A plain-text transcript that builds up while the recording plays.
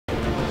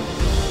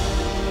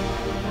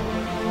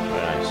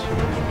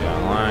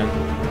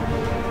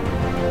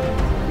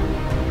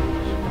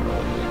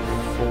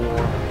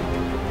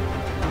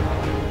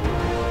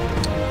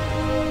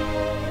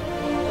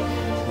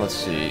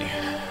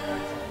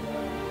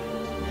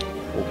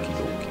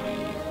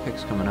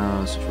picks coming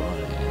out. This is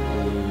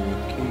Roshan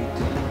and Keith.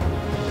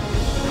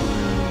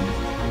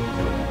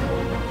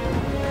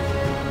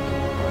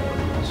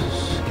 This is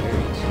a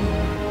scary team.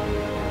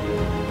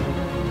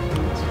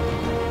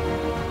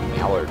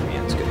 Mallard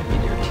man's gonna be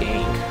their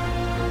tank.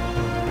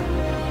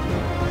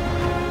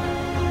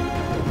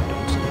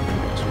 Don't see the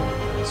next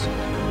one. Let's see.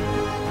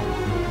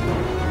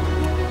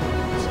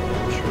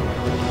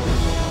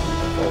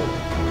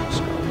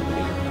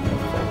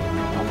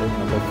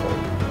 Number 4.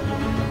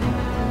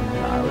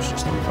 Nah, I was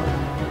just on fire.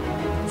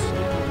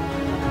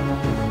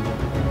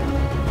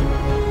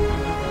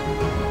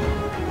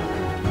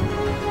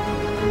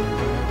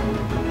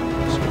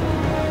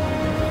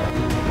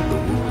 The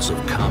rules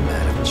of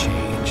combat have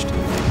changed.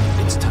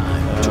 It's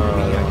time to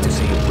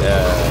reactivate.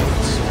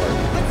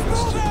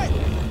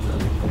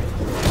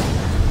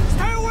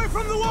 Stay away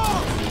from the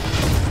wall!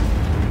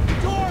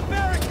 Door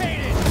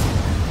barricaded!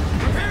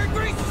 Preparing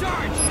breach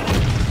charge!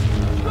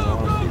 Go,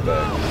 go, go!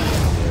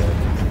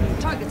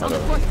 Targets on the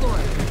 4th floor.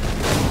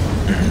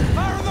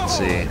 Fire in the hole! Let's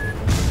see.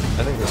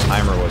 I think this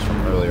timer was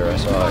from earlier. I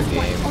saw a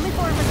game. Only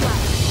 4 of us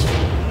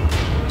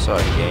left. I saw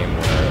a game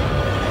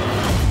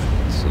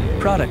where let's see,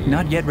 Product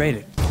not yet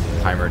rated.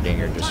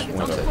 Heimerdinger just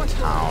went to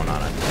town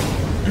on a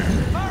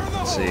team.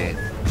 Let's see.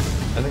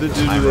 I think this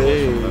timer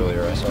was from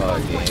earlier. I saw a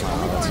game.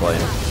 It's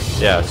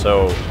like, yeah.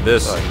 So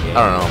this, I don't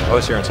know. I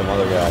was hearing some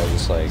other guy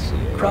just like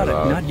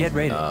Product not yet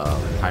rated.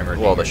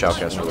 Well, the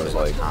shoutcaster was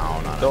like,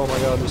 oh my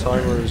god, this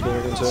timer is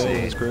going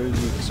insane. It's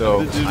crazy.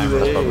 So timer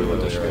is probably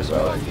what this is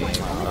about.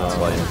 It's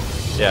like.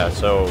 Yeah,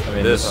 so I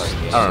mean, this,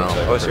 I don't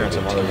know. I was hearing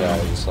some other guy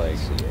just like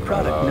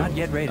Product not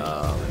yet rated.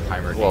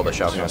 well, the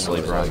shoutcaster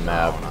sleeper on the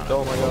map.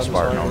 Oh my god,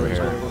 Spartan over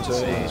here.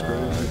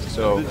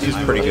 So he's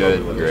pretty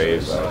good.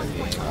 Graves.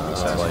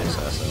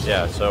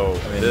 Yeah, so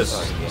I mean, this,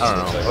 I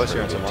don't know. I was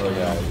hearing some other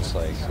guy just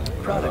like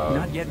Product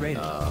not yet rated.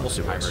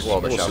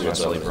 well, the shoutcaster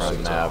sleeper on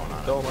the map.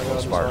 Oh my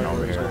god, Spartan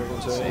over here.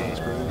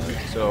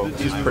 So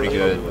he's pretty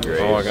good.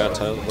 Graves. Oh, I got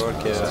title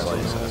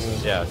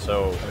broadcast. Yeah,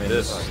 so I mean,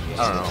 this,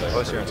 I don't know. I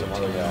was hearing some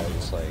other guy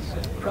just like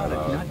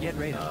Product not yet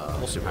rated.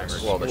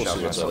 well, the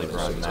shoutcaster sleeper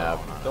on the map.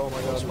 Oh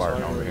my god,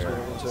 Spartan over here.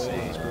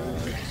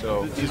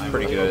 So he's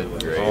pretty good.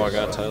 Graves. Oh, I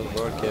got title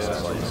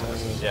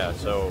broadcast. Yeah,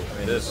 so I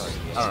mean, this,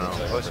 I don't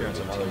know. I was hearing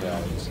some other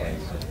guy just like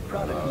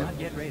Product not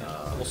yet rated.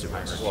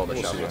 well, the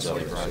shoutcaster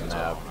sleeper on the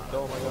map.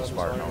 Oh my god,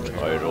 Spartan over here.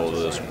 Title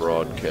this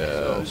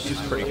broadcast.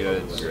 He's pretty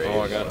good. Graves. Oh,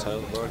 I got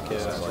title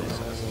broadcast.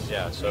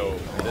 Yeah, so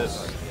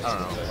this, I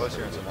don't know. I was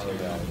hearing some other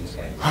guy just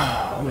like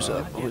Who's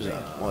up? Who's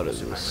up? What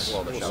is this?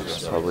 well, the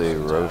shoutcaster Probably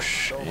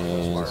Roche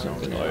and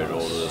something title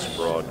else. this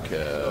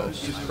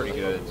broadcast. He's pretty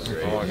good.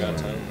 Oh, I got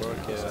title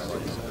broadcast.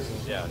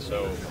 Yeah,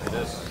 so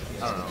this,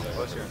 I don't know. I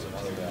was hearing some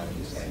other guy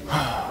just like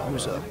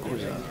Who's up?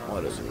 Who's up?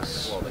 What is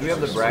this? Do we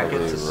have the bracket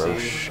to Probably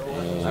see? Roche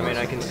and I mean,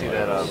 I can see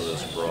that. I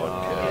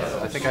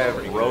think I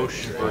have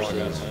Roche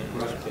versus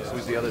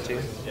who's the other team?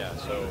 yeah,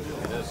 so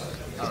this,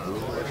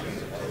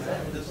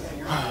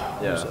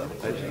 Yeah.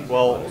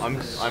 Well, I'm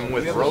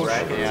with Roche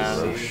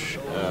and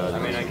I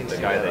mean, I can see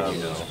the guy that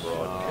you know.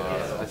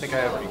 I think I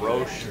have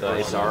Roche, the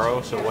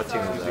Isaro. So what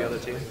team is the other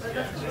team?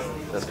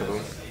 That's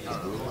Kabum.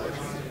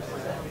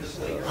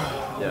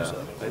 Yeah.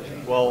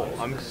 Well,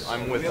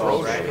 I'm with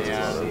Roche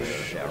and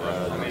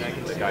I mean, I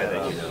can see the guy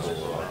that you know.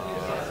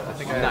 I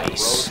think I have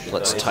Nice. Roche,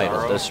 Let's the title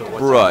Isaro, this so what team is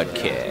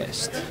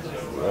broadcast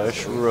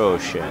Rush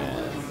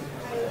Roshan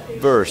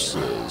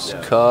versus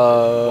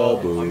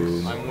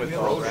Kabum. I'm with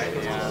Roche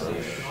and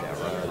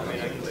I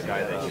mean, I can see the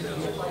guy that you know.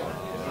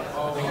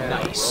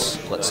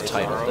 Nice. Let's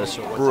title this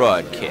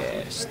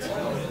broadcast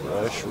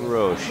Rush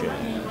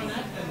Roshan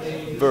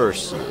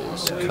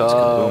versus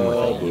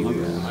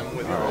Kabum.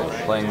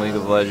 Alright, playing League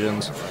of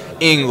Legends.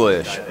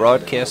 English.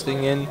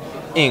 Broadcasting in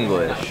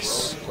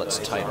English. Let's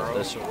title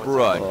this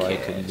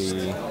broadcast. Could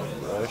be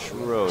Rush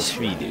Roshan.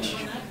 Swedish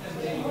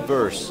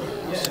versus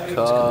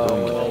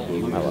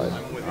Kabum.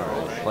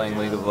 Alright, playing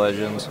League of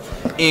Legends.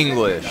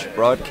 English.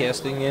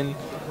 Broadcasting in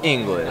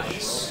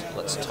English.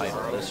 Let's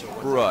title this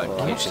broadcast.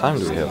 how much time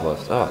do we have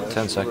left? Oh,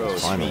 10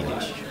 seconds. Finally.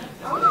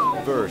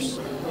 Versus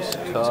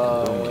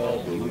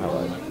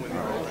Kabum.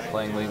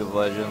 Playing League of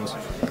Legends.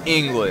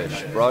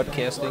 English.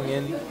 Broadcasting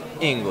in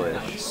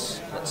English.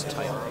 Let's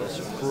title this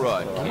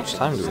broadcast. How much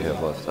time do we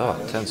have left? Oh,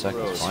 10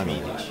 seconds.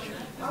 Finally.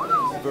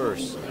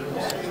 Versus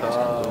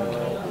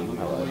Kabum.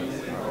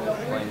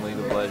 Playing League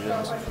of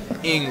Legends.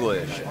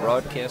 English.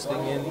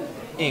 Broadcasting in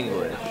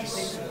English.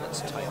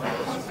 Let's title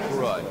this How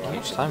broadcast.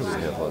 much time do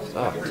we have left?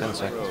 Oh, 10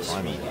 seconds.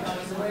 Finally.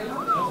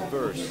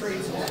 Versus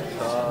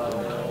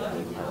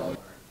Kabum.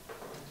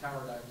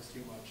 Tower dive is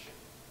too much.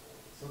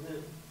 So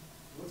then,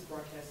 what's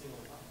broadcasting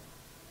on top?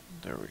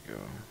 There we go.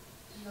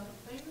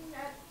 Nothing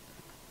at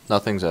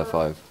Nothing's at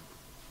 5.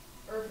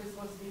 Earth is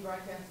supposed to be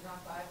broadcasted on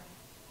 5.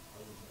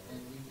 And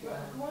we've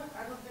But got,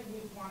 I don't think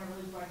we want to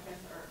really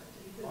broadcast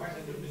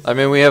Earth. I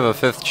mean, we have a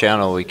 5th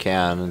channel. We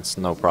can. It's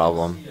no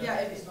problem. Yeah,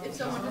 if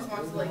someone just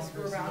wants to like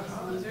screw around with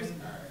the losers.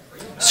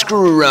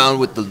 Screw around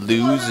with the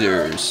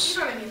losers. You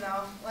know what I mean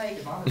though? Like,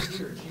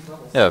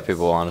 Yeah, if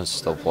people want to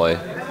still play. I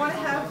want to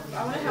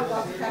have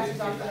lots of passes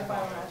off in the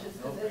final matches.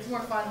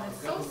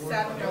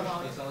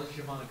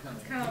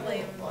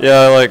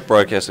 Yeah, I like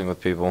broadcasting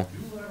with people.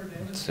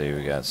 Let's see,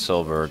 we got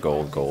silver,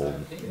 gold, gold,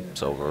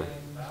 silver.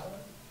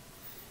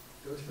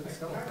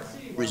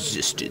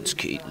 Resistance,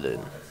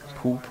 Caitlyn.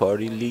 Pool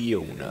Party,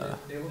 Leona.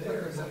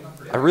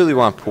 I really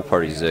want Pool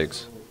Party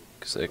Ziggs,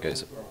 because that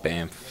guy's a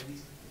bamf.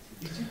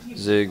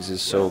 Ziggs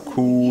is so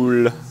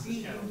cool.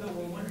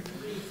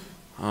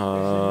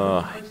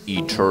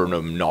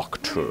 Eternum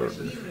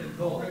Nocturne.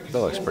 That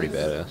looks pretty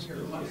badass.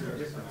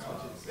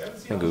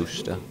 Me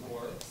gusta.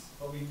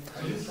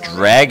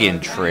 Dragon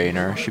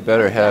Trainer. She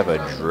better have a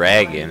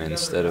dragon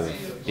instead of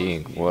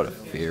being, what, a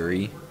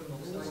fairy?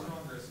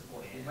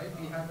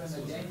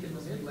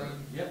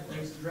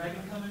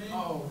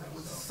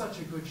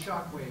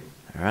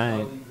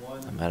 Alright,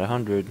 I'm at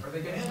 100.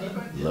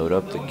 Load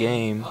up the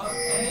game.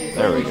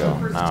 There we go.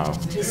 Now.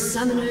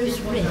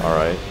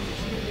 Alright.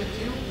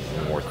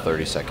 We're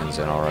 30 seconds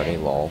in already,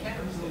 lol.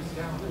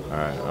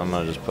 Alright, I'm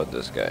gonna just put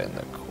this guy in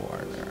the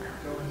corner.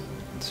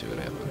 Let's see what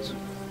happens.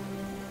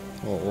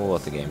 We'll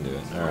let the game do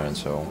it. Alright,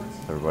 so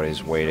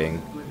everybody's waiting.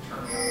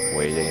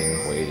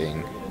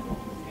 Waiting.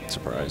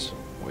 Surprise.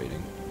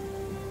 Waiting.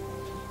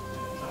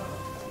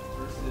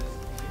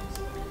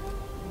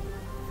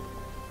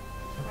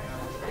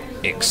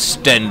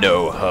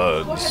 Extendo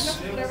hugs.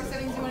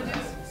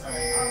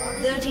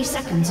 30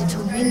 seconds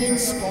until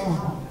minions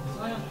spawn.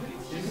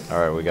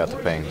 Alright, we got the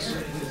pings.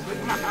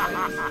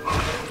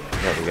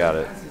 Yeah, we got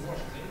it.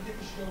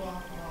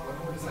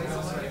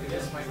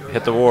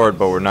 Hit the ward,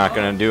 but we're not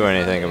going to do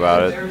anything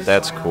about it.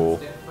 That's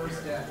cool. I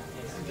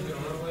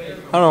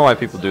don't know why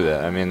people do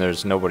that. I mean,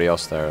 there's nobody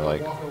else there.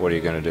 Like, what are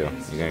you going to do?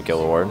 You going to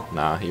kill the ward?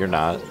 Nah, you're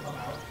not.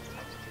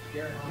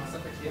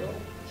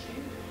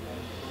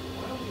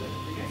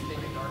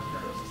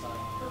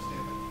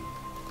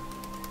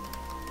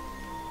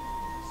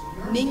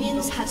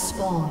 Minions have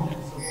spawned.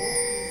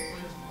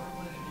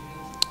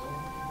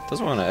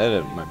 Doesn't want to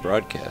edit my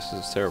broadcast.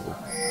 It's terrible.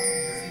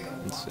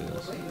 Let's see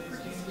this.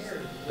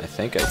 I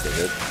think I did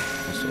it.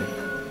 We'll see.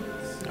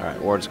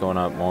 Alright, ward's going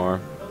up more.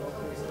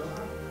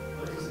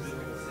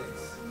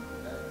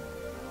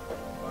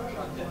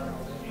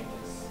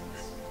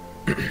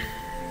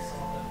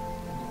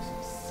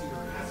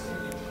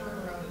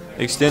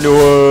 Extendo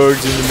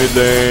hugs in the mid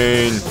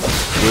lane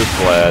with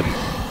Vlad.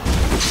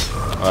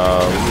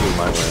 We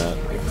might win that.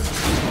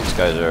 These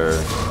guys are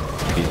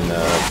beating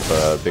up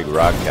a big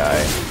rock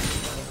guy.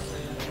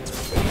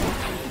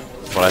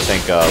 But I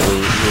think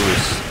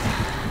Lulu's,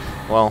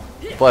 well,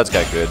 Vlad's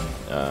got good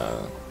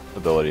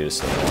ability to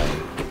stay in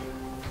lane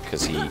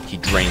because he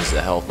drains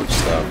the health of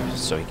stuff,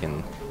 so he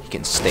can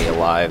stay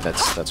alive.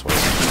 That's what he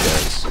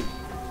does.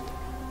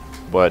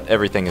 But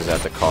everything is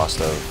at the cost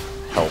of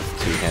health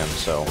to him.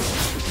 So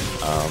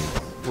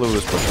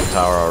Lulu's pushed the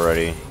tower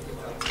already.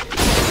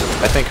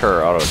 I think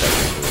her auto attack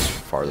is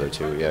farther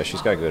too. Yeah,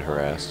 she's got good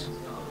harass.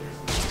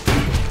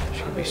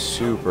 She can be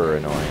super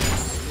annoying.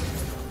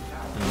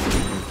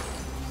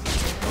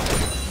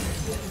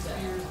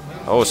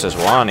 Oh,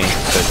 Sejuani.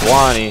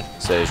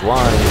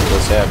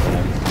 What's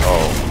happening?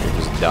 Oh, you're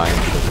just dying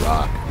to the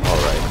rock.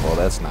 Alright, well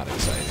that's not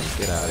exciting.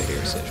 Get out of here,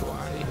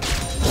 Sejuani.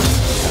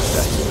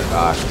 Dying to the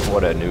rock.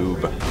 What a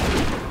noob.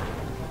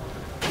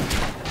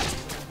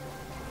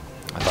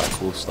 I thought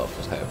cool stuff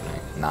was happening.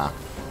 Nah.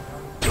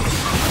 No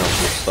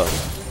cool stuff.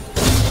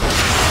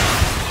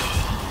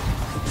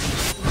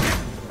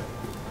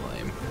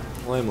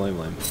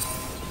 Lame.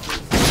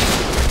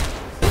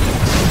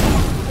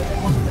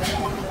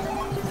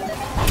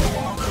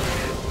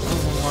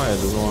 I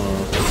just wanna.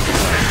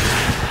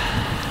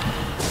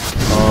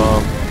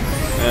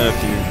 And if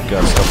you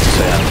got stuff to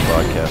say on the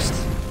broadcast,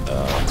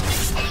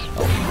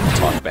 I'll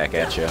talk back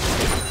at you.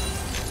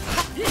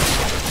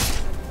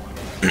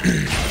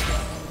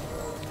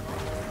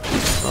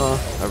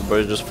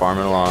 Everybody's just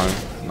farming along.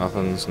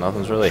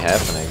 Nothing's really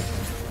happening.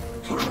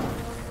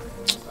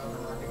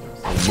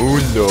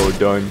 Mundo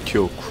done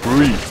kill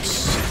creeps.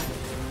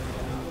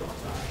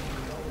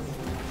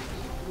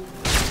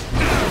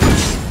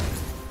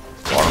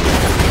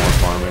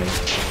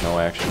 No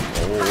action.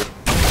 Oh.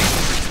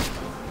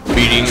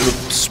 Beating the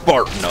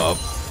Spartan up.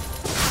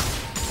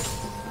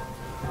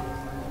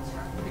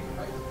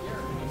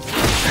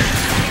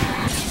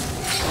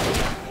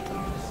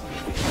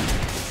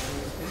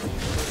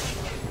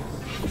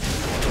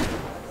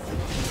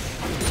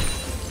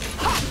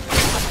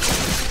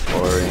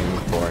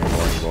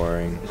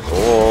 Boring.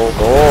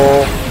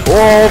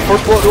 Oh,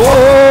 first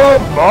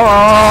blood.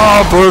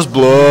 Oh, first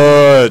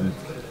blood.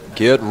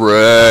 Get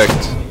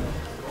wrecked.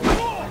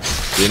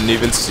 Didn't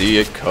even see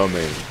it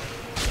coming.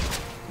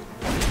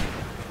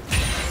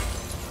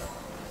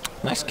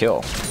 Nice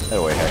kill.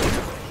 That way,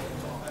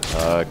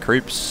 heck.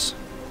 Creep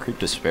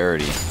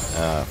disparity.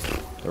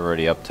 They're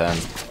already up 10.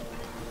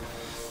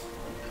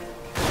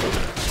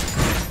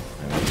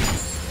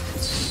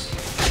 It's,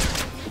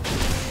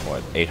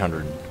 what,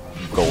 800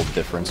 gold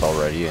difference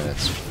already, and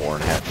it's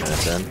 4.5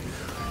 minutes in.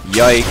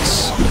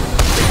 Yikes.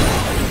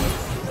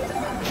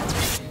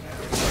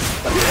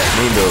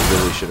 Mundo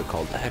really should have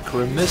called the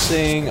Hecarim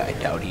missing. I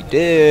doubt he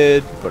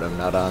did, but I'm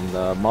not on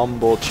the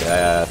mumble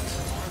chat.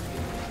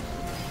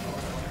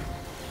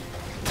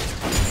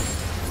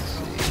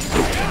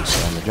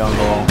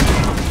 jungle.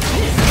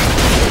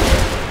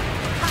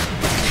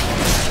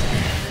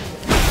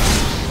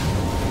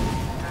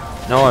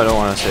 No, I don't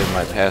want to save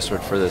my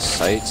password for this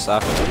site.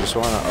 Stop it. I just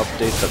want to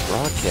update the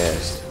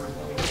broadcast.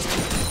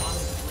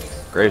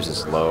 Graves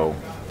is low.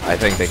 I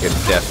think they could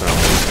definitely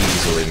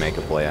easily make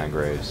a play on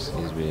Graves.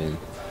 He's being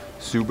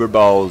super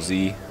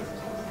ballsy.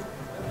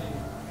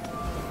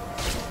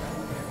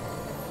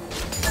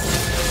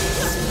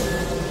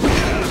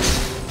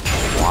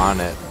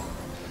 Want it.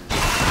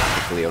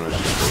 Leona's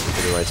just waiting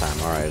for the right time.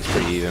 Alright, it's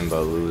pretty even,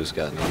 but Lulu's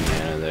got no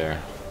mana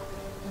there.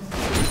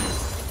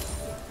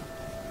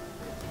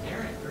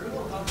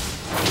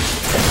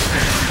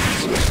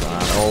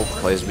 Oh,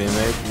 plays being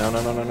made. No.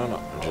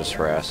 Just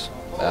harass.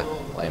 Ah,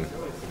 lame.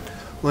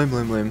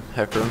 Lame.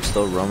 Hecarim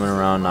still roaming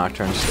around.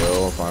 Nocturne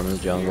still farming the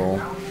jungle.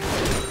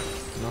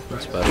 Nothing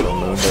special.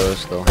 Mundo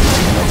still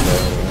hanging up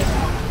there.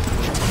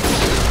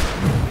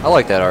 I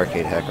like that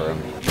arcade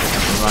Hecarim.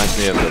 Reminds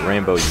me of the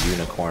Rainbow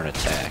Unicorn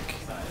attack.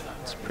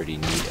 It's pretty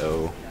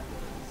neat-o.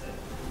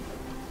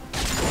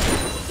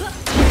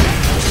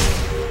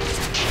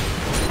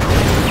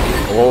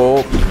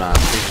 Oh, nah,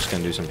 he's just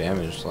gonna do some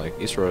damage. Like,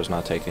 Isaro's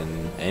not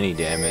taking any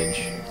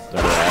damage.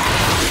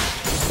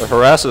 The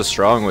harass is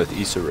strong with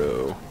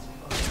Isaro.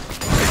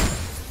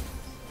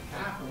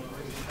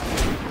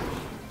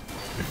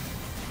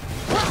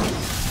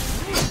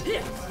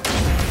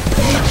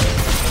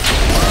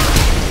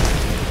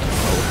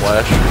 Oh,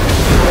 flash.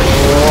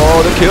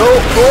 Oh, the kill!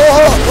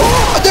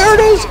 Oh, there it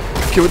is!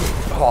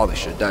 Oh, they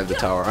should dive the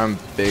tower. I'm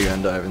big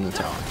on diving the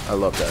tower. I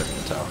love diving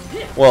the tower.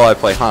 Well, I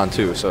play Han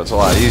too, so it's a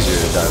lot easier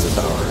to dive the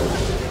tower.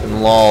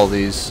 In LoL,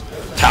 these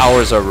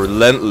towers are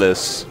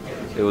relentless.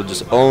 It will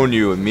just own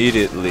you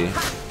immediately.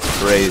 It's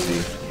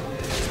crazy.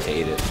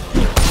 Hate it.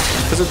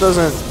 Because it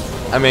doesn't...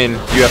 I mean,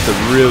 you have to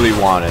really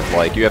want it.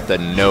 Like, you have to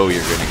know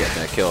you're going to get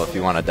that kill if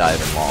you want to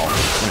dive in LoL.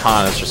 And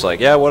Han is just like,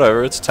 yeah,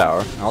 whatever, it's a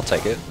tower. I'll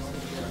take it.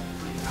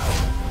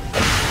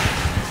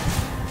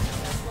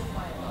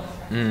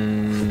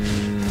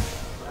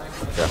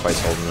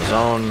 Graphite's holding his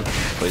own.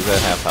 Plays at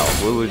half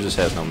health. Lulu just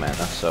has no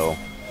mana, so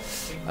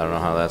I don't know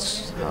how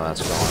that's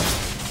going.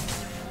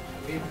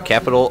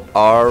 Capital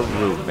R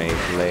roommate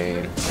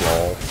lane.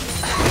 Lol.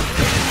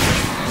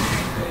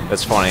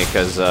 That's funny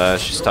because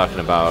she's talking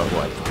about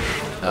what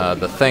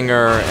the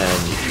Thinger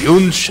and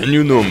Yun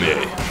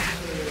Shinyunome.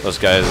 Those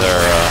guys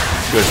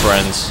are good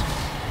friends.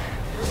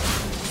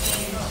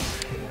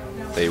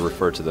 They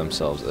refer to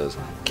themselves as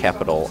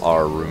capital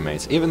R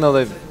roommates, even though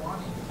they've...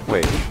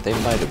 Wait, they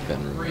might have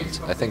been roommates.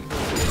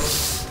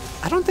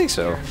 I don't think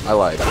so. I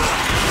lied.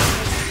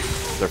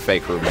 They're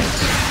fake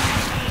roommates.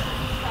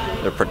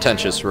 They're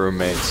pretentious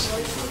roommates.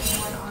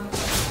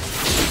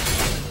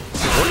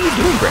 What are you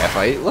doing,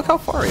 Graphite? Look how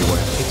far he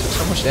went. He took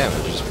so much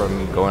damage just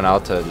from going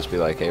out to just be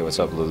like, hey, what's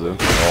up, Lulu?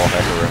 Oh,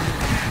 Hecarim.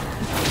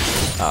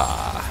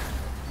 Ah.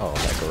 Oh,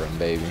 Hecarim,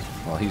 baby.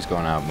 Well, he's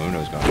going out.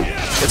 Muno's going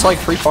out. It's like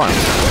free farm.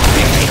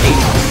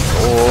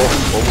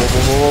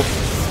 Oh.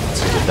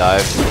 It's a good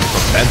dive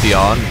from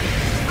Pantheon.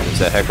 Is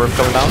that Hecarim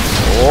coming down?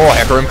 Oh,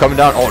 Hecarim coming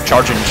down. Oh,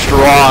 charging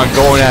strong.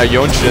 Going at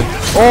Yonshin.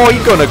 Oh,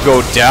 he's gonna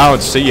go down.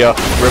 See ya.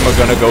 Grimma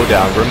gonna go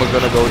down. Grimma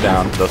gonna go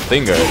down. The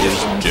Thinger is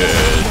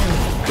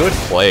dead. Good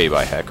play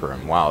by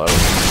Hecarim. Wow, that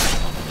was...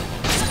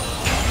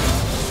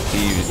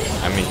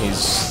 I mean,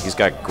 he's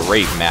got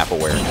great map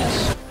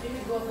awareness.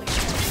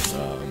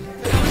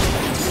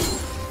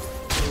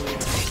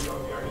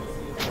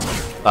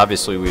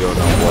 Obviously, we don't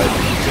know what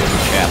the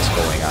chat's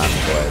going on,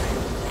 but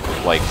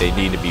like they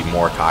need to be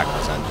more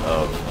cognizant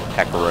of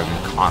Hecarim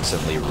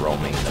constantly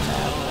roaming the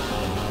map.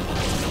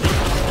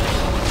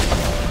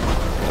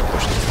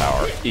 Push the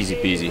tower. Easy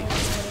peasy.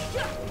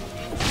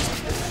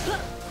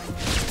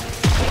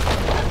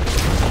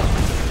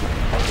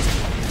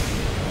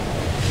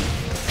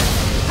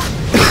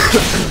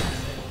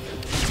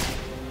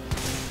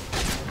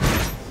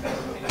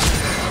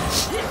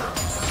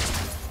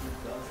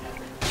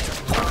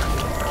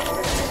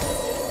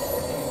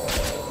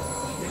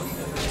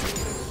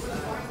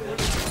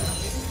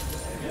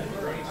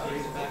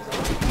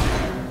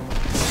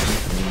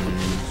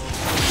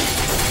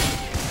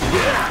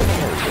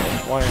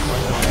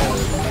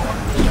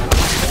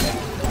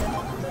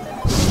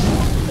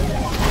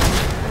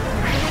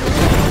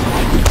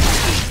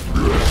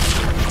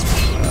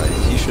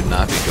 He should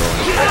not be going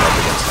straight up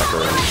against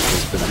Hecarim.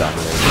 He's been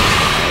dominating.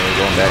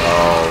 Going back.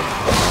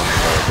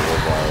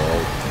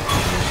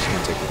 He's just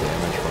gonna take the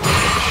damage from it.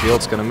 But the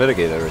shield's gonna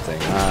mitigate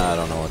everything. I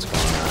don't know what's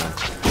going on.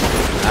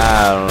 I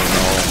don't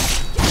know.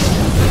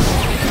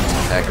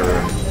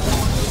 Hecarim.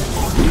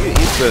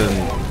 He's been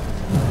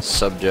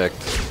subject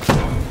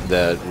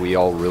that we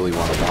all really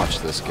want to watch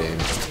this game.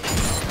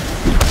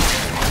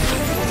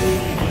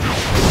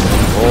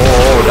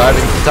 Oh,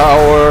 diving the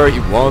tower. He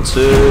wants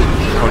it.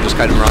 Oh, just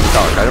kite him around the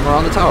tower. Kite him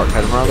around the tower.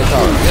 Kite him around the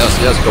tower.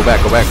 Yes. Go back.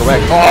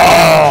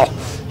 Oh!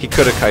 He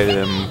could have kited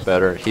him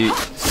better.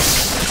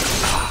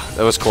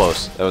 That was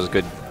close. That was a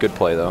good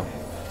play, though.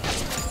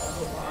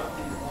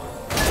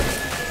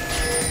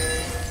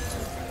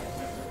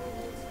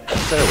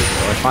 There we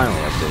go. I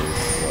finally updated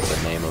what the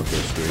name of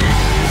this stream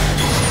is.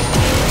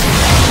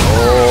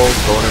 Oh,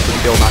 going in for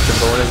the kill. Nocturne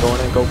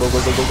going in. Go.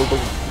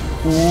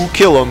 Ooh,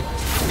 kill him.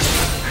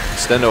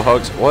 Stendo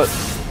hugs. What?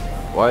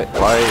 Why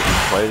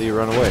did he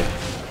run away?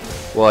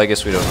 Well, I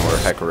guess we don't know where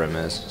Hecarim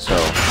is, so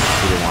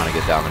we didn't want to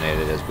get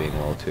dominated as being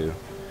level 2.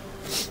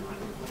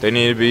 They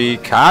need to be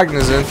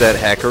cognizant that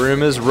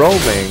Hecarim is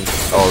roaming.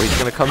 Oh, he's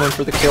gonna come in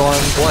for the kill on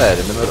Bled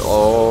in the middle.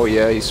 Oh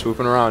yeah, he's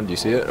swooping around. Do you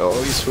see it? Oh,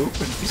 he's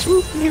swooping.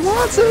 He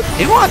wants it.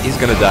 He's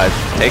gonna dive.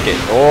 Take it.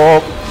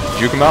 Oh,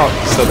 juke him out.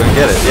 Still gonna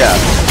get it. Yeah.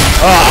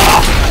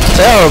 Ah,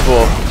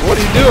 terrible. What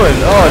are you doing?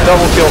 Oh, a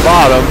double kill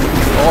bottom.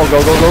 Oh, go.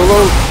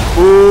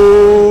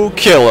 Ooh,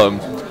 kill him.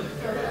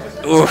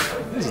 Ooh,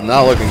 this is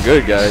not looking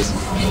good, guys.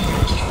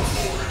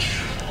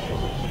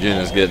 Jin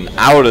is getting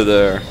out of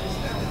there.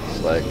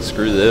 It's like,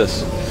 screw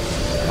this.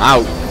 I'm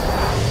out.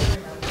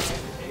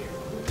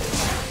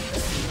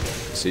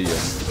 See ya.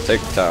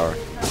 Take the tower.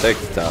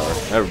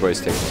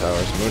 Everybody's taking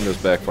towers. Mundo's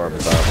back farming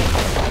top.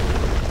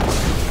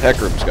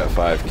 Hecarim's got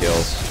 5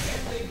 kills.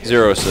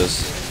 0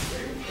 assists.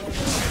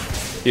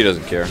 He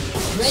doesn't care.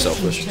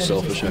 Selfish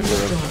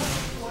Hecarim.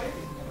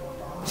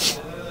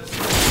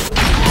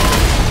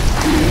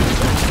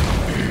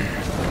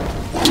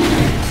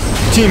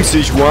 Team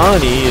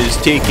Sejuani is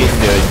taking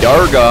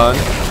Dargon.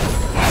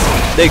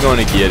 They're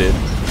gonna get it.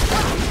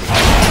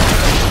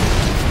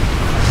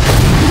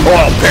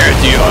 Oh,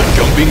 Pantheon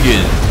jumping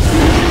in.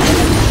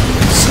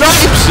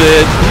 Snipes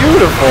it!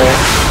 Beautiful.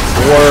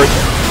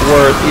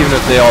 Worth, even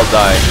if they all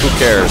die. Who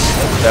cares?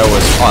 That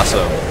was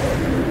awesome.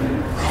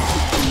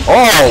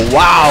 Oh,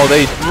 wow,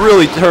 they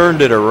really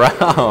turned it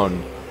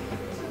around.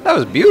 That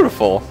was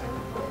beautiful.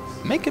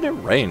 Making it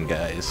rain,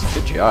 guys.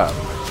 Good job.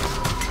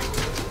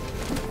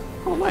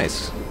 Oh,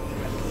 nice.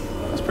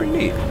 That's pretty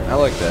neat. I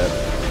like that.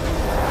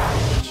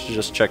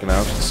 Just checking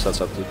out. Just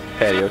sets up the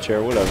patio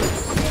chair, whatever.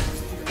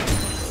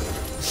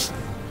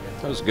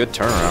 That was a good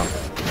turnaround.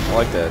 I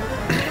like that.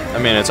 I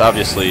mean, it's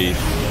obviously in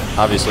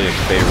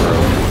favor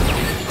of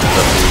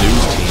the blue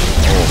team.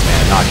 Oh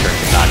man, Nocturne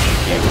cannot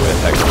compete with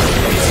Hecarim.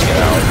 Let's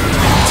get out.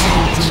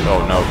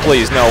 Oh no,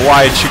 please no.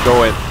 Why did you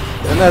go in?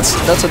 And that's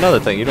another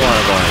thing. You don't want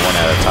to go in one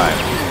at a time.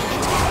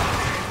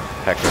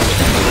 Hecarim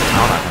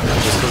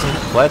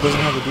Vlad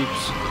doesn't have the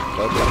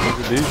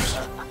deeps.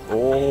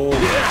 Oh,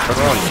 turn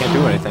around. You can't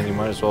do anything. You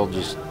might as well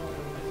just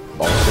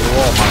bounce to the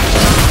wall, man.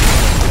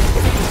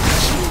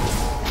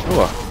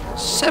 Ooh,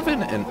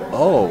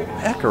 7-0.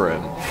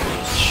 Hecarim.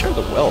 Share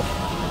the wealth,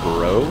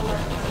 bro.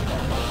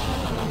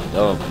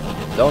 Dumb.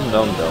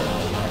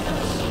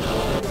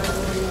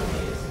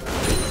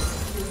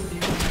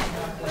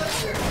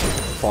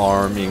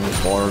 Farming.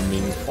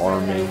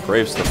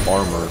 Graves the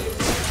farmer.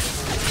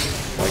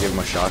 I give him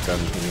a shotgun.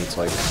 He needs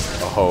like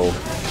a hoe.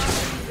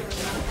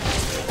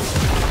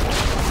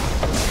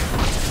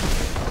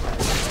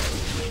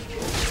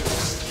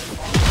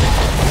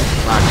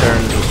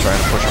 Nocturne just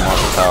trying to push him off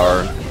the tower.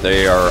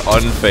 They are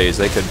unfazed.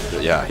 They could,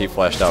 yeah, he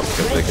flashed out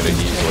because they could have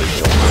easily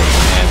killed him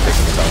and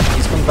taken the tower.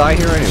 He's gonna die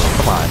here anyway.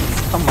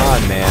 Come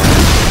on, man.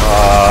 I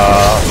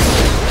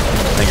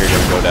think you're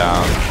gonna go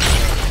down.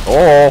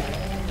 Oh.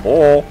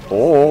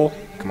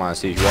 Come on,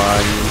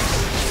 Sejuani.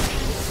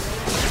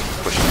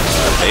 Pushing the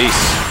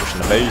base. To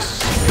the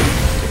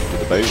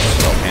base.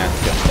 Oh man,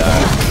 he's gonna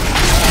die.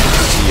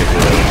 See ya,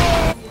 bro.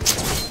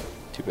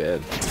 Too bad.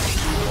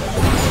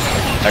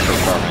 Echo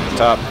farming at the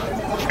top.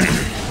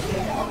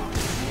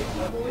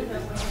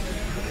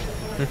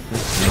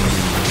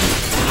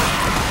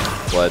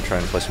 Vlad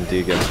trying to play some D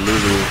against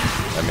Lulu.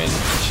 I mean,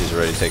 she's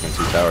already taken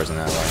 2 towers in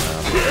that line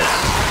now,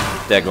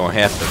 but that gonna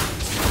happen.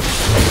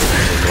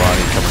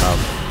 Ronnie coming up.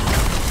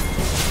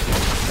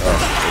 Oh,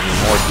 we need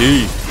more D.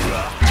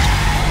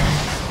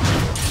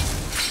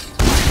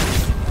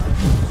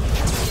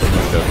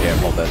 Mundo can't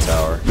hold that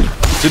tower.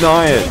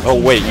 Deny it! Oh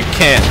wait, you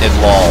can't in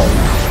LOL.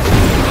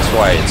 That's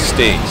why it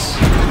stinks.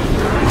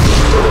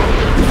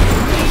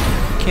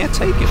 You can't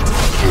take it.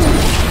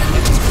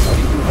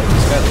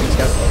 He's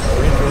got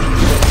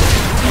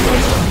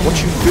what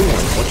you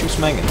doing? What you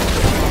smanging?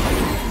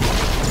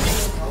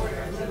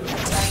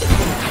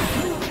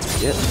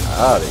 Get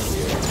out of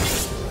here.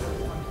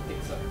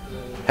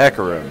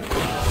 Hecarim.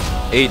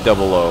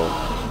 800.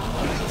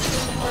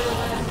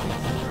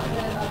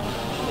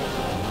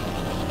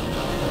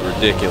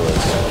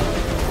 Ridiculous.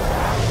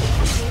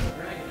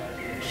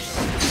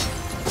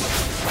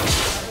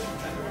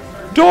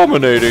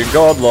 Dominating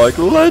godlike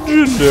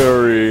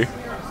legendary.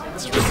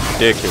 It's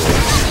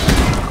ridiculous.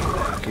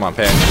 Come on,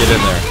 Pan, get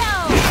in there.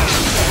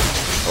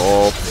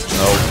 Oh,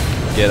 no.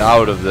 Get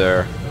out of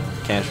there.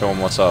 Can't show him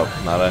what's up.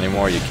 Not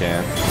anymore, you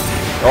can.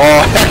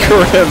 Oh,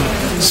 Hecarim!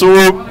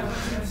 Swoop!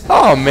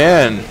 Oh,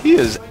 man. He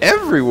is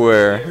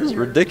everywhere. This is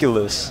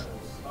ridiculous.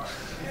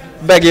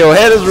 Back of your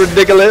head is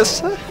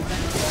ridiculous.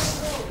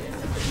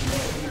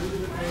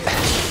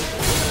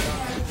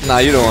 Nah,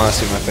 you don't want to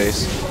see my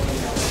face.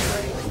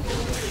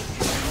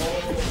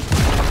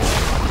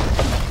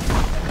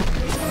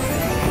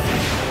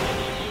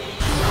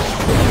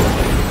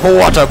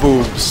 What a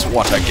boobs!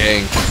 What a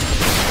gang!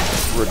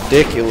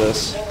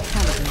 Ridiculous.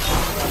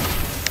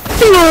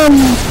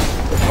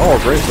 Oh,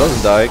 Graves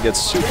doesn't die. It gets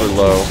super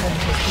low.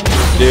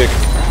 Dick.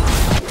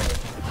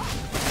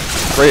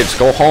 Graves,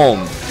 go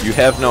home. You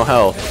have no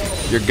health.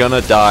 You're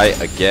gonna die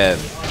again.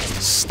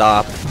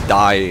 Stop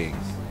dying.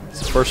 It's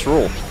the first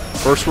rule.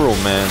 First rule,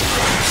 man.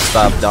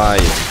 Stop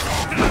dying.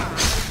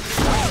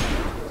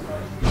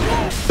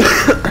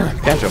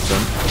 Pan jumps in.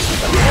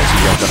 What's he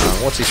jumping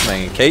on? What's he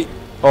smanging? Kate?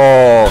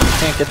 Oh,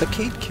 can't get the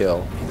Kate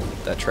kill.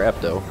 That trap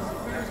though.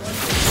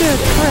 That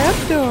trap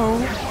though.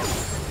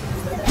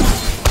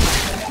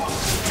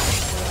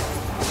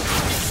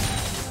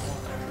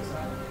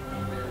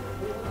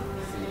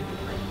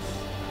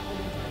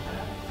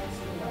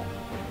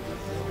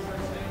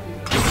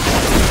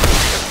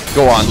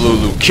 Go on,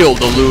 Lulu. Kill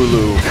the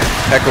Lulu.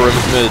 Hecarim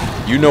is mid.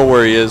 You know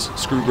where he is.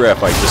 Screw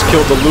Graphite. Just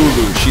kill the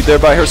Lulu. She's there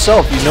by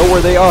herself. You know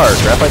where they are.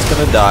 Graphite's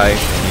gonna die,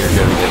 and you're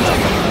gonna get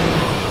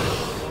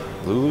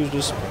nothing. Lulu's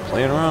just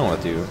playing around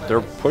with you.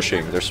 They're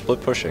pushing. They're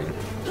split pushing.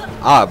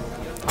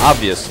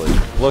 Obviously.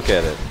 Look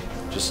at it.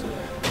 Just you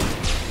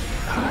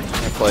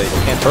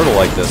can't turtle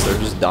like this. They're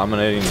just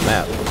dominating the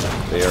map.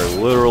 They are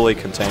literally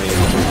containing the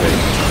two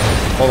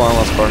base. Hold on,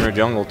 let's partner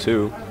jungle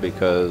too,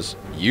 because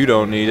you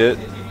don't need it.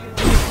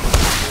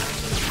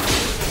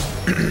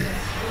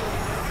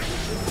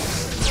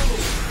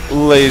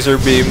 Laser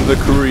beam the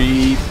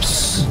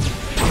creeps.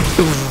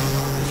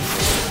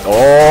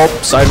 Oh,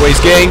 sideways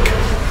gank.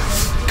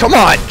 Come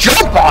on,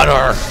 jump on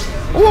her.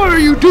 What are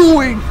you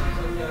doing?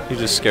 He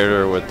just scared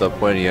her with the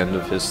pointy end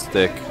of his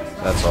stick.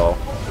 That's all.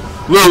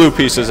 Lulu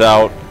pieces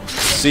out.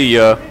 See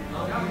ya.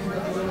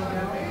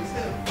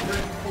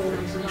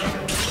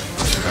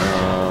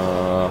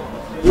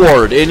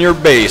 Ward in your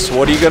base.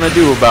 What are you gonna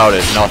do about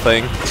it?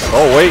 Nothing.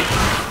 Oh wait.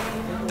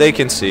 They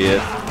can see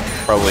it.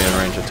 Probably in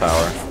range of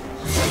tower.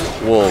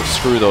 Wolves,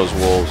 screw those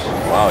wolves.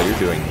 Wow, you're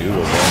doing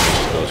noodle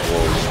damage to those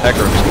wolves.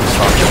 Hecarim's gonna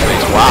stomp your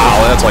face.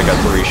 Wow, that's like a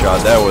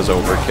 3-shot. That was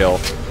overkill.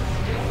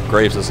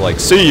 Graves is like,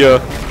 see ya!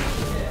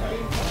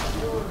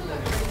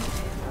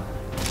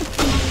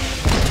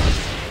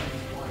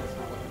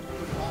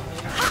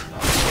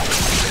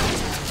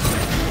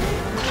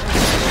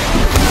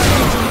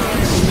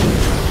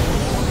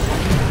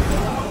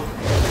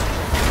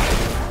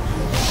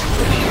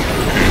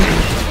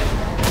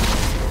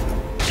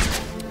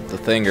 The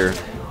thinger.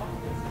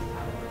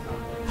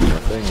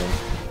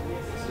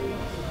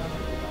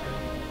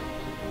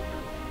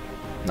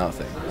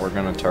 Nothing. We're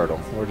gonna turtle.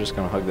 We're just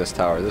gonna hug this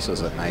tower. This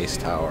is a nice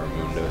tower,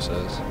 Mundo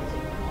says.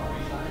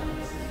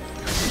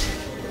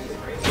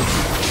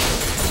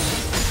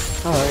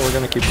 Alright, we're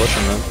gonna keep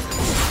pushing them.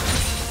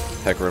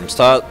 Hecarim's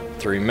top,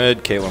 3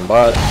 mid, Caitlyn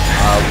bot,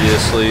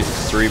 obviously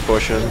 3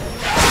 pushing.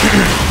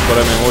 But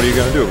I mean, what are you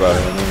gonna do about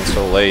it? I mean, it's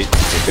so late.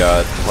 They've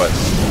got, what,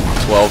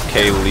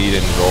 12k lead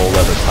in gold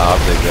at the top.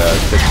 They've got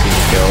 15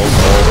 kills,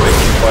 all big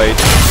fight.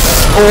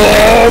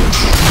 Oh,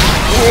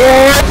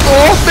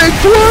 big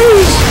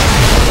plays!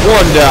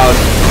 1 down,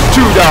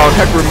 2 down,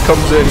 Hecarim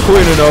comes in,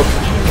 cleaning up.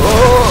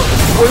 Oh,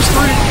 where's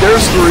 3?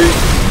 There's 3.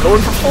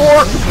 Going for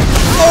 4.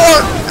 4!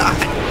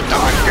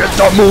 Get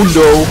the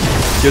Mundo!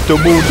 Get the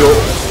Mundo!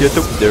 Get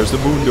the... There's the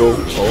Mundo.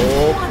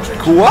 Oh,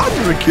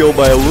 quadra kill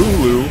by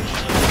Lulu.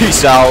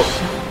 Peace out.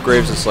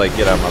 Graves is like,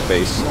 get out of my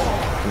face.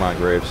 Come on,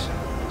 Graves.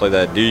 Play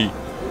that D.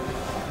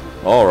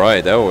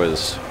 Alright, that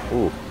was...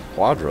 Ooh,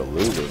 quadra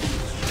Lulu.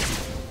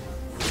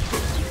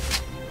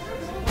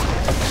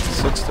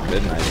 6 to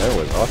midnight, that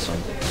was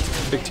awesome.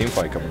 Big team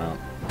fight coming out.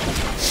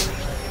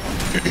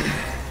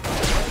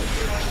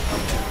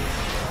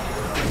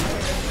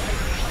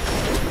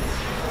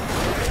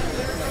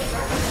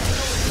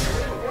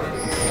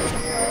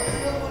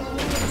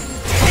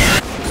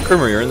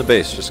 Krimmer, you're in the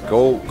base. Just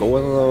go in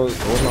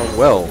the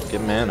well.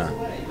 Get mana.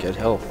 Get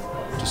health.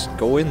 Just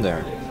go in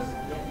there.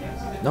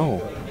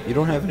 No, you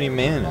don't have any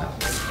mana.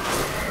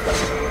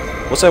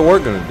 What's that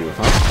ward gonna do,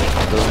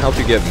 huh? Doesn't help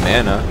you get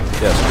mana.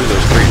 Yeah, screw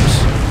those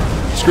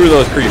creeps. Screw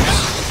those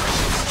creeps.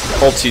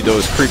 Ulti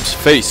those creeps'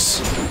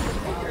 face.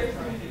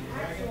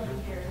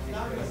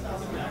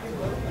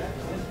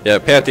 Yeah,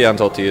 Pantheon's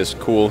ulti is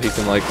cool. He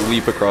can like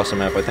leap across the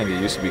map. I think it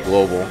used to be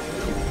global.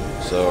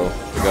 So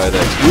the guy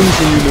that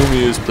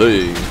Yumi is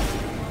playing.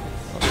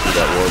 I'll screw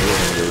that ward. We're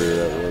gonna get rid of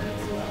that ward.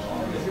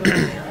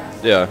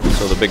 Yeah,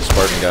 so the big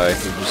Spartan guy,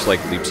 he just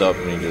like leaps up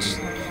and he just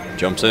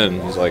jumps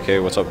in. He's like, hey,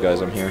 what's up guys,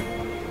 I'm here.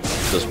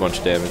 Does a bunch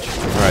of damage.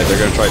 Alright, they're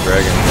gonna try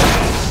Dragon.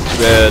 Too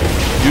bad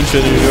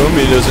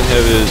Yumi doesn't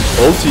have his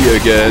ulti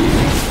again.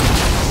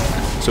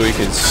 So he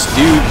can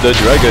steal the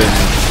dragon.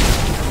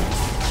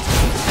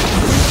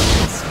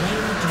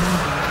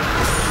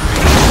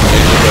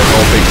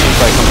 Oh, big team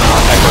fight coming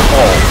out. Hecarim.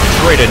 Oh,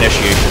 great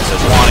initiation,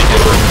 says wanting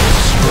Hecarim.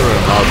 Screw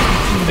him up.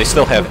 They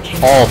still have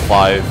all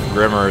 5.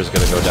 Grimmer is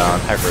gonna go down.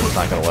 Hecarim's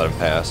not gonna let him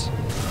pass.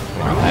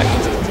 Come on,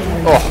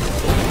 Hecarim. Oh.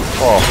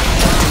 Oh.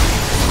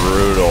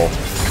 Brutal.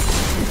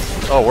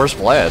 Oh, where's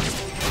Vlad?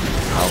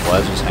 Oh,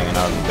 Vlad's just hanging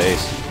out in the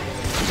base.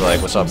 He's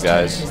like, what's up,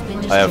 guys?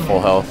 I have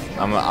full health.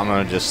 I'm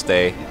gonna just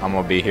stay. I'm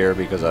gonna be here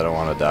because I don't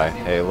want to die.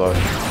 Hey, look.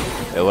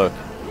 Hey, look.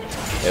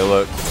 Hey,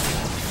 look.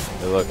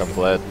 Hey, look, I'm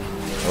Vlad.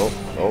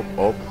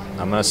 Oh.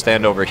 I'm gonna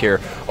stand over here,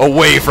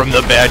 away from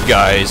the bad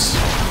guys.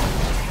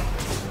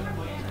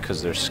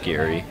 Because they're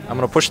scary. I'm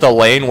gonna push the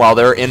lane while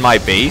they're in my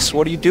base.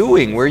 What are you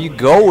doing? Where are you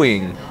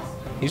going?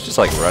 He's just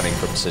like running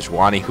from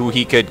Sejuani, who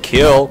he could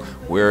kill.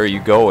 Where are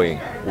you going?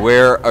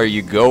 Where are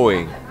you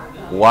going?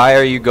 Why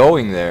are you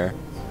going there?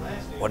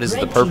 What is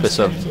the purpose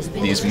of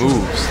these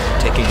moves?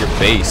 Taking your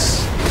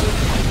base.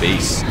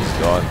 Base is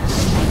gone.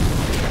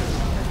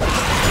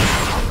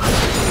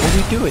 What are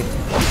you doing?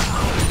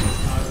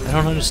 I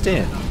don't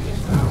understand.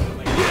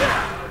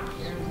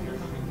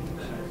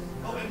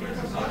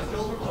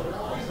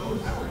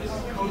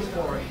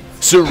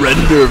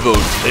 Surrender vote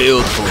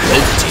failed for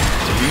red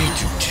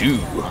team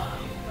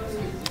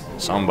 3-2.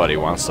 Somebody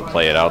wants to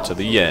play it out to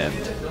the end.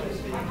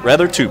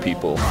 Rather, two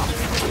people.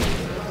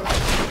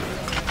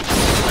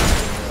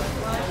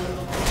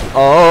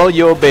 All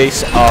your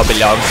base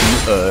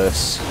belongs to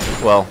us.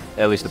 Well,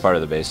 at least the part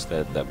of the base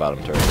that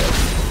bottom turret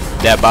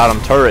does. That bottom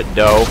turret,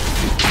 though.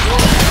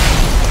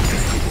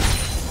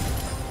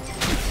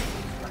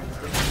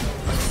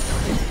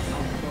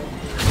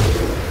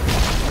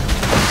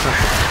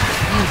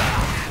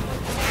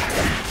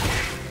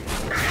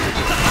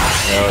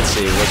 Now, let's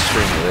see, what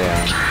stream are they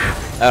on?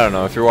 I don't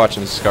know, if you're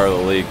watching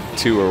Scarlet League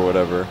 2 or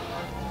whatever.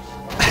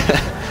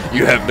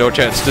 You have no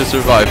chance to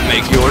survive,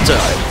 make your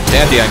time.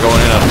 Dandion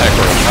going in on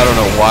Heckler. I don't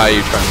know why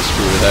you're trying to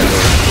screw with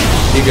Heckler.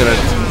 He's gonna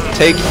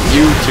take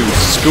you to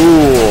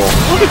school.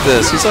 Look at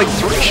this, he's like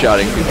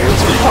three-shotting people.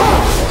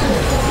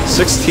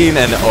 16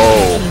 and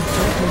 0.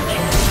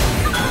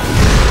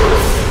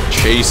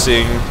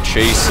 Chasing.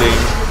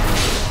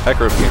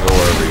 Heckler can go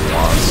wherever he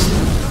wants.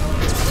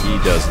 He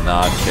does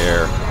not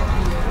care.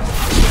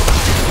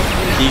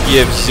 He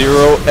gives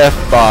 0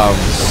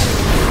 F-bombs.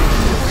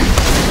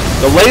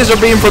 The laser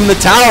beam from the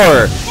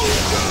tower!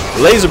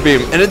 Laser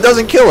beam, and it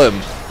doesn't kill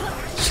him!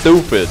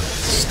 Stupid.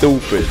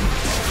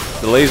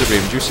 The laser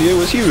beam, did you see it? It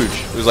was huge.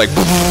 It was like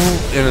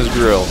in his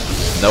grill.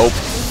 Nope.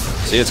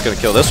 See, it's gonna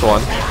kill this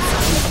one.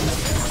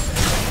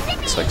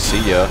 It's like,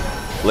 see ya.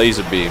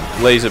 Laser beam.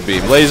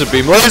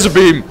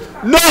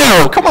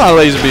 No! Come on,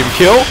 laser beam,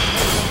 kill!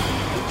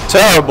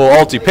 Terrible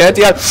ulti.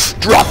 Pantheon,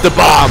 drop the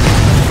bomb!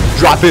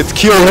 Drop it!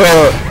 Kill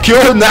her!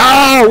 Kill her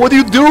now! What are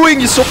you doing?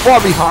 You're so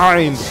far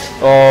behind!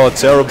 Oh,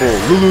 terrible.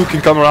 Lulu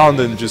can come around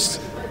and just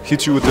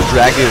hit you with the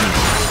dragon.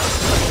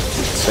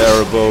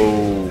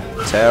 Terrible.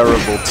 What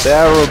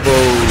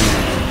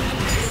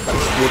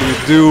are you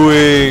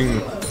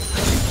doing?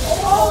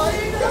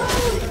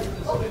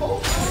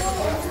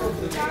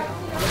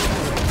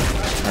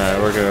 Alright,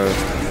 we're gonna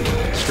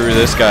screw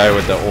this guy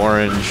with the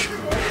orange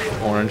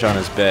on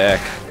his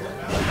back.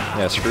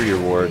 Yeah, screw your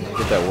ward.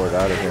 Get that ward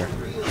out of here.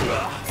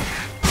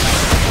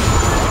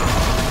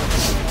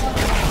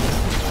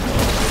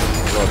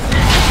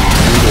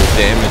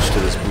 Damage to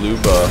this blue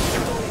buff.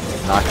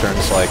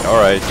 Nocturne's like,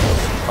 alright,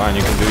 fine,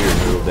 you can do your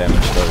brutal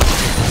damage to this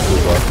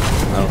blue buff.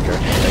 I don't care.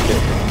 Take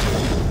it.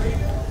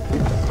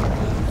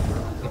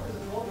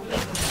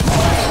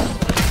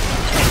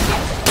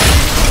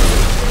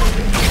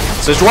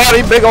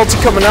 Sejuani, big ulti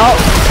coming out.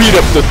 Beat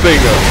up the thing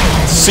up.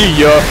 See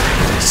ya.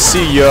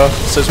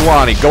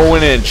 Sejuani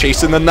going in,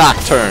 chasing the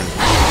Nocturne.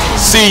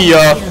 See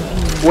ya.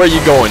 Where you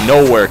going?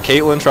 Nowhere.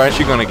 Caitlyn, try.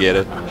 She gonna get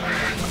it.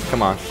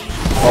 Come on.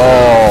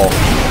 Oh.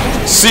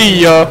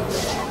 See ya!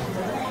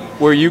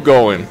 Where you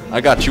going?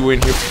 I got you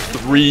in here for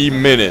 3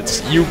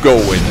 minutes. You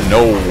going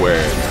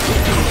nowhere.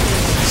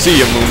 See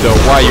ya, Mundo.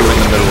 Why you in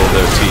the middle of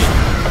their team?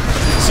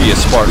 See ya,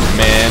 Spartan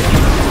man.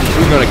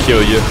 We're gonna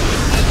kill you.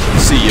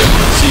 See ya.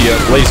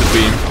 Laser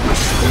beam.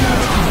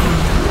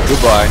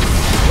 Goodbye.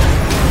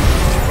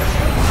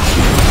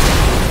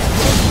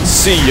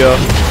 See ya.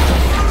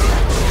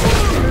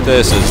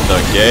 This is the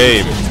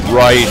game.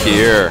 Right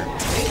here.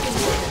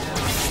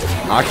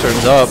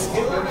 Nocturne's up.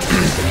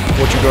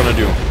 What you gonna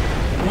do?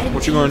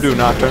 What you gonna do,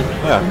 Nocturne?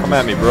 Yeah, come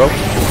at me, bro.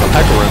 I'm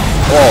Hecarim.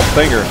 Oh,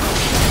 finger.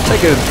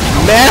 Taking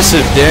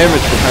massive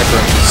damage from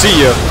Hecarim.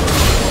 See ya.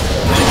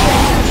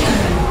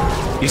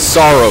 He's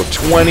Sorrow.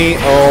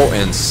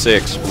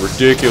 20-0-6.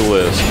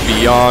 Ridiculous.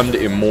 Beyond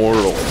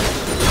immortal.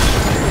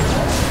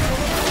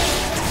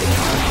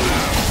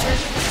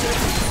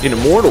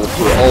 Immortal,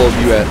 for all of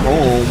you at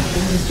home,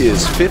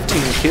 is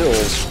 15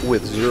 kills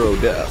with 0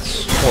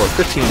 deaths. Or a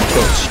 15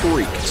 kill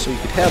streak, so you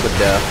could have a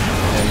death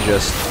and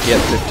just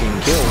get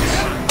 15 kills.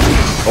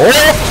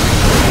 Oh!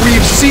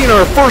 We've seen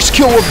our first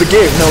kill of the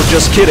game. No,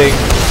 just kidding.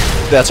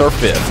 That's our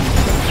 5th.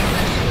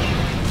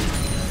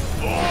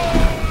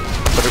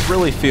 But it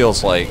really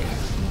feels like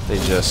they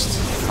just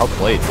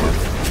outplayed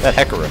that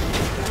Hecarim.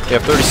 They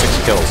have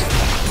 36 kills.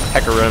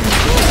 Hecarim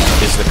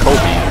is the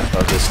Kobe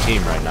of this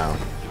team right now.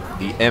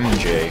 The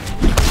MJ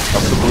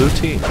of the blue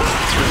team.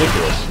 It's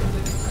ridiculous.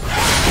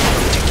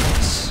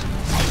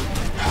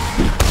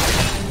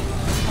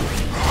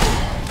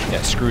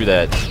 Yeah, screw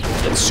that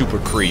super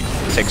creep.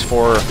 It takes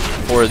four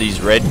of these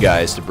red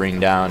guys to bring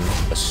down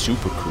a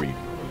super creep.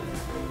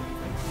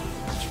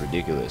 It's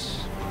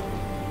ridiculous.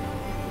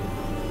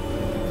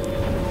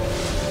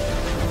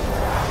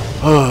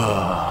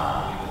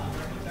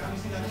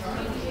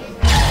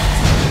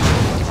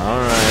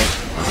 Alright.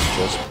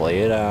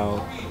 play it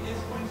out.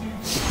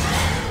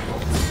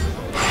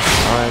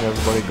 Alright,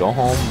 everybody go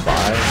home,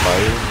 bye,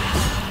 bye.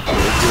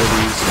 Good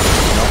goodies,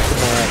 enough the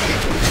match.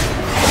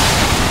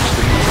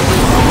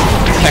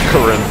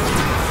 Hecarim.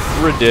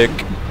 Ridic.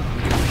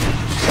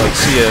 Like,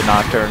 see ya,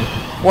 Nocturne.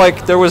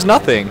 Like, there was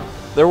nothing.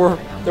 There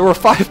were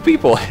 5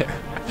 people here.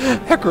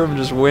 Hecarim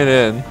just went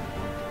in.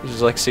 He's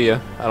just like, see ya,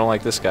 I don't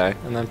like this guy,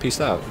 and then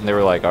peaced out. And they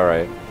were like,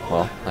 alright,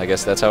 well, I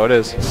guess that's how it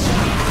is.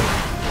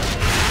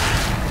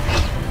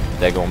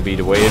 That gonna be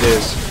the way it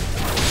is.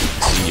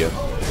 See ya.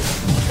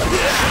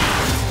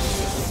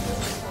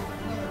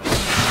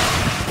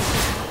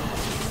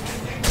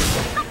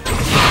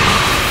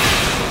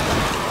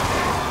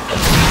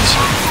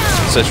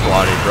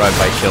 Sejuani,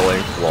 drive-by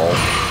killing, lol.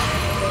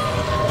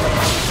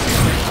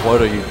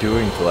 What are you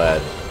doing,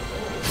 Vlad?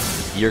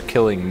 You're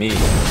killing me.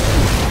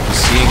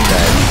 Seeing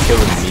that, you're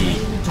killing me.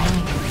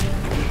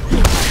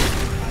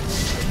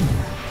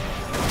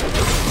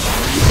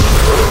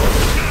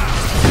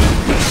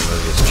 Look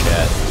at this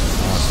chat. I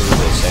want to see what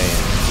they're saying.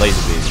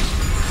 Laser beam.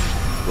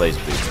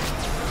 Laser beam.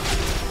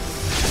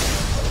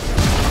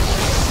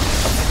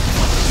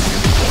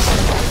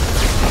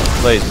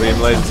 Laser beam,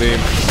 laser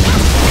beam.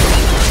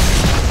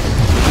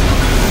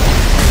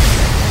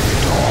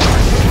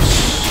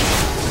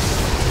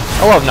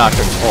 I love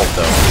Nocturne's ult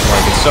though.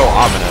 Like, it's so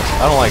ominous.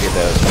 I don't like it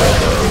that it's red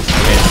though.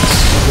 I mean,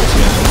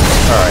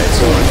 alright,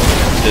 so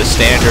the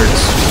standard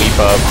sweep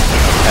up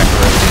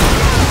Hecarim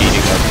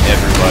beating up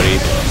everybody.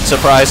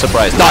 Surprise,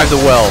 surprise. Dive the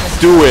well.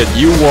 Do it.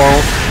 You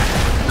won't.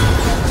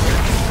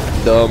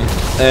 Dumb.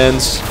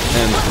 Ends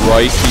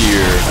right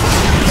here.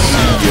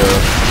 See ya.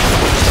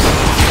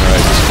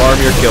 Alright, just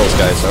farm your kills,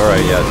 guys.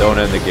 Alright, yeah, don't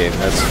end the game.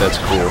 That's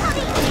cool.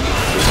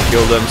 Just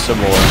kill them some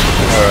more.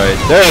 Alright,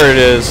 there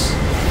it is.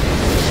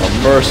 A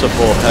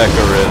merciful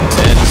Hecarim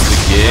ends the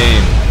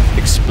game.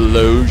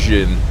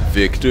 Explosion.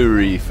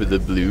 Victory for the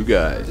blue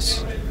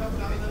guys.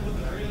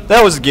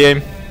 That was the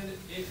game.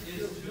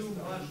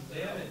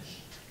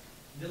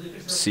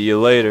 See you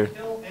later.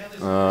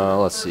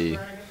 Let's see.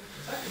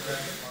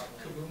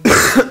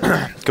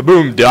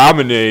 Kabum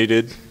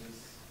dominated.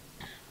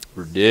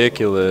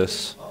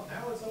 Ridiculous.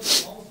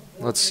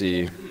 Let's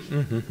see.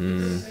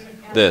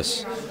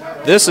 This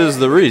is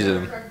the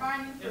reason.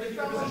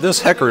 This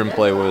Hecarim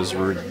play was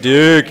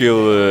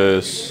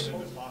ridiculous.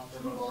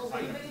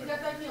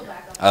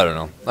 I don't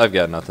know. I've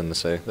got nothing to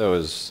say. That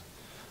was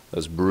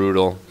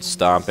brutal.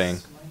 Stomping.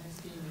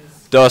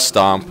 Dust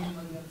stomp.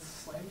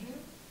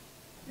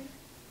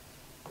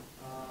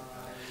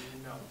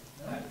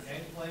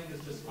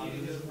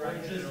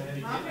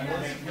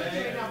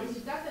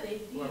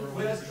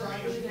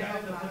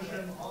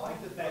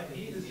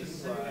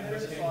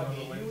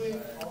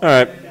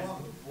 Alright.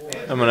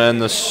 I'm gonna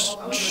end this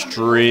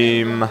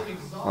stream.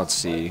 Let's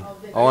see.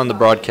 I'll end the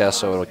broadcast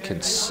so it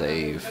can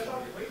save.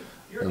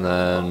 And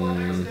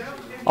then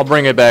I'll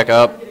bring it back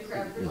up.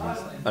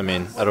 I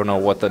mean, I don't know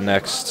what the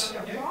next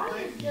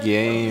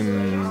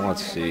game.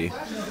 Let's see.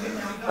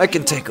 I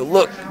can take a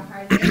look.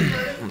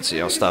 Let's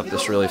see, I'll stop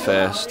this really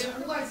fast.